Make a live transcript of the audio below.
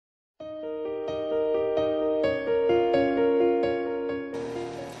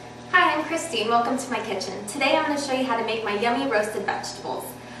Christine. Welcome to my kitchen. Today I'm going to show you how to make my yummy roasted vegetables.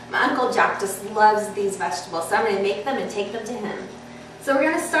 My Uncle Jack just loves these vegetables, so I'm going to make them and take them to him. So we're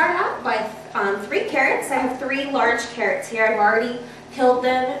going to start out with 3 carrots. I have 3 large carrots here. I've already peeled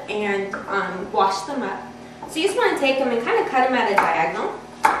them and washed them up. So you just want to take them and kind of cut them at a diagonal.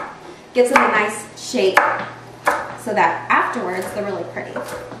 Gives them a nice shape so that afterwards they're really pretty.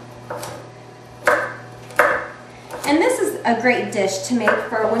 And this is a great dish to make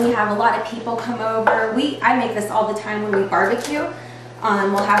for when you have a lot of people come over. I make this all the time when we barbecue.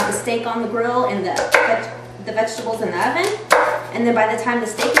 We'll have the steak on the grill and the vegetables in the oven. And then by the time the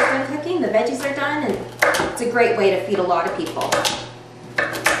steak is done cooking, the veggies are done, and it's a great way to feed a lot of people.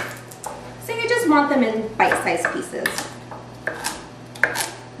 So you just want them in bite-sized pieces.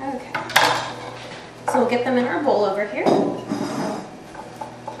 Okay. So we'll get them in our bowl over here.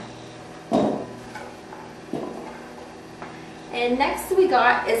 And next we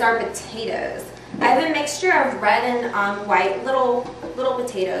got is our potatoes. I have a mixture of red and white little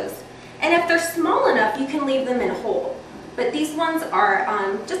potatoes. And if they're small enough, you can leave them in whole. But these ones are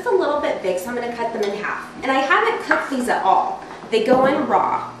just a little bit big, so I'm going to cut them in half. And I haven't cooked these at all. They go in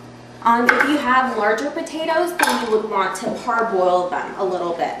raw. If you have larger potatoes, then you would want to parboil them a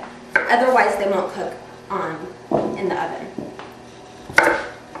little bit. Otherwise, they won't cook in the oven.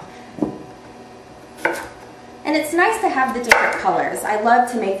 And it's nice to have the different colors. I love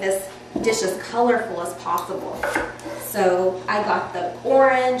to make this dish as colorful as possible. So I got the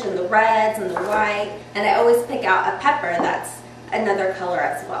orange and the reds and the white, and I always pick out a pepper that's another color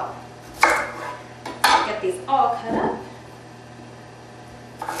as well. So get these all cut up.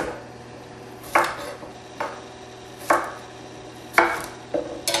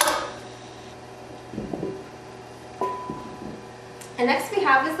 And next we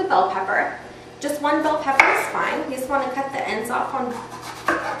have is the bell pepper. Just 1 bell pepper is fine. You just want to cut the ends off on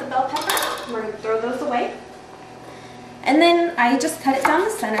the bell pepper. We're going to throw those away. And then I just cut it down the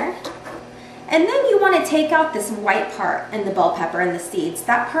center. And then you want to take out this white part in the bell pepper and the seeds.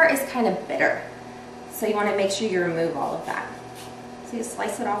 That part is kind of bitter. So you want to make sure you remove all of that. So you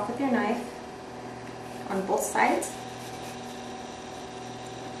slice it off with your knife on both sides.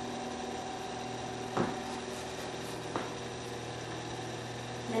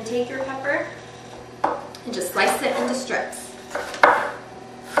 And then take your pepper and just slice it into strips.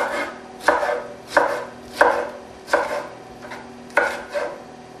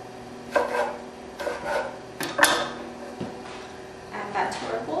 Add that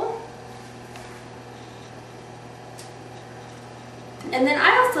to our bowl. And then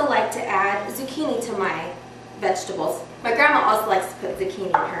I also like to add zucchini to my vegetables. My grandma also likes to put zucchini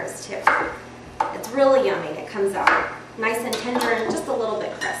in hers too. It's really yummy. It comes out nice and tender and just a little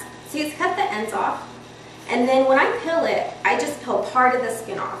bit crisp. So you just cut the ends off. And then when I peel it, I just peel part of the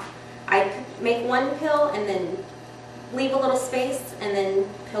skin off. I make 1 peel and then leave a little space and then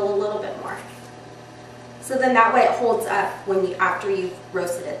peel a little bit more. So then that way it holds up after you've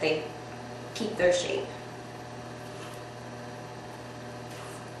roasted it. They keep their shape.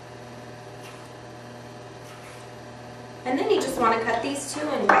 And then you just want to cut these 2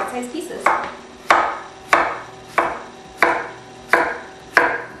 in bite-sized pieces.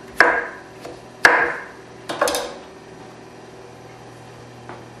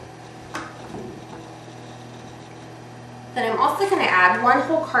 Then I'm also going to add 1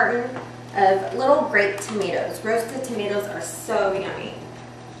 whole carton of little grape tomatoes. Roasted tomatoes are so yummy.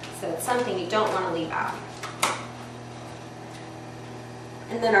 So it's something you don't want to leave out.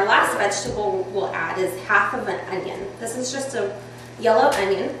 And then our last vegetable we'll add is half of an onion. This is just a yellow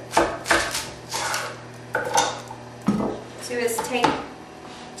onion. So you just take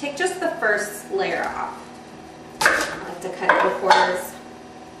just the first layer off. I like to cut it in quarters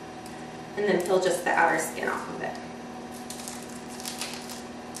and then peel just the outer skin off of it.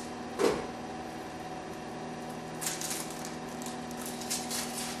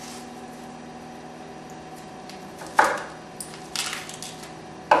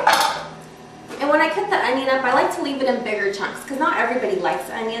 When I cut the onion up, I like to leave it in bigger chunks because not everybody likes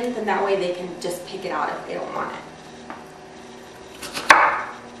onions, and that way they can just pick it out if they don't want it.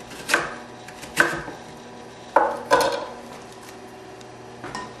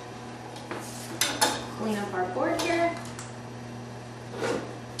 Clean up our board here.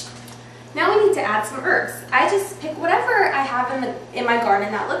 Now we need to add some herbs. I just pick whatever I have in my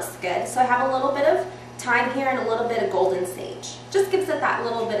garden that looks good. So I have a little bit of thyme here and a little bit of golden sage. Just gives it that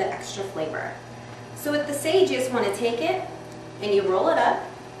little bit of extra flavor. So with the sage, you just want to take it and you roll it up,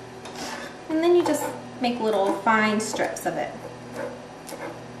 and then you just make little fine strips of it.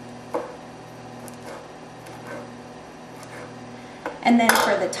 And then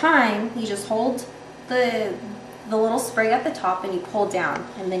for the thyme, you just hold the little sprig at the top and you pull down,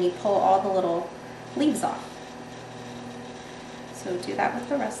 and then you pull all the little leaves off. So do that with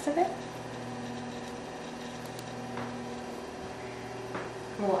the rest of it.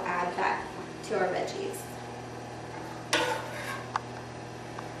 And we'll add that to our veggies.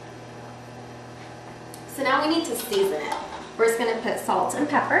 So now we need to season it. We're just going to put salt and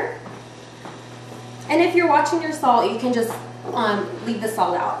pepper. And if you're watching your salt, you can just leave the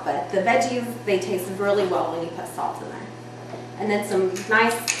salt out. But the veggies, they taste really well when you put salt in there. And then some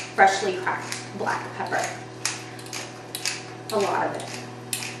nice, freshly cracked black pepper. A lot of it.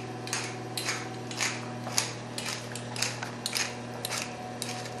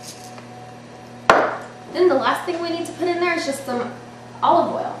 Then the last thing we need to put in there is just some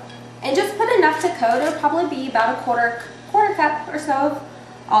olive oil. And just put enough to coat. It'll probably be about a quarter cup or so of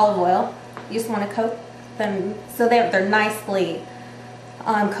olive oil. You just want to coat them so they're nicely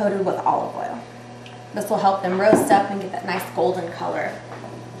coated with olive oil. This will help them roast up and get that nice golden color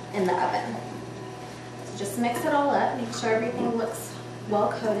in the oven. So just mix it all up, make sure everything looks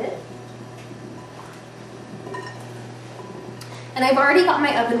well coated. And I've already got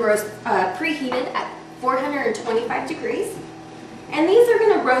my oven preheated at 425 degrees. And these are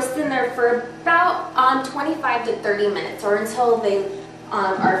going to roast in there for about 25 to 30 minutes, or until they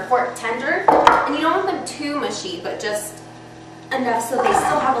are fork tender. And you don't want them too mushy, but just enough so they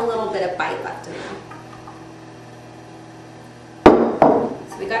still have a little bit of bite left in them.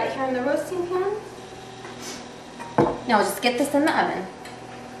 So we got it here in the roasting pan. Now we'll just get this in the oven.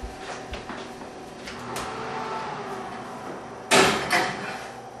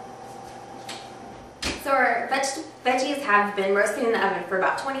 So our veggies have been roasting in the oven for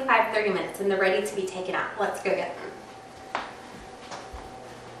about 25-30 minutes, and they're ready to be taken out. Let's go get them.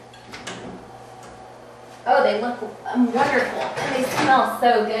 Oh, they look wonderful, and they smell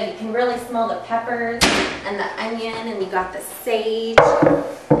so good. You can really smell the peppers and the onion, and you got the sage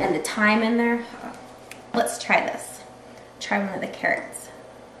and the thyme in there. Let's try this. Try one of the carrots.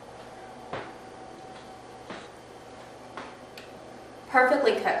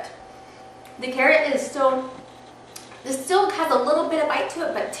 Perfectly cooked. The carrot is still has a little bit of bite to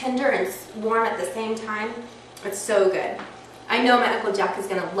it, but tender and warm at the same time. It's so good. I know my Uncle Jack is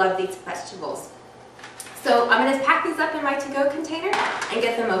going to love these vegetables. So I'm going to pack these up in my to-go container and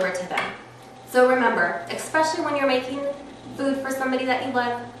get them over to them. So remember, especially when you're making food for somebody that you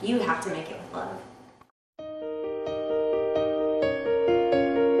love, you have to make it with love.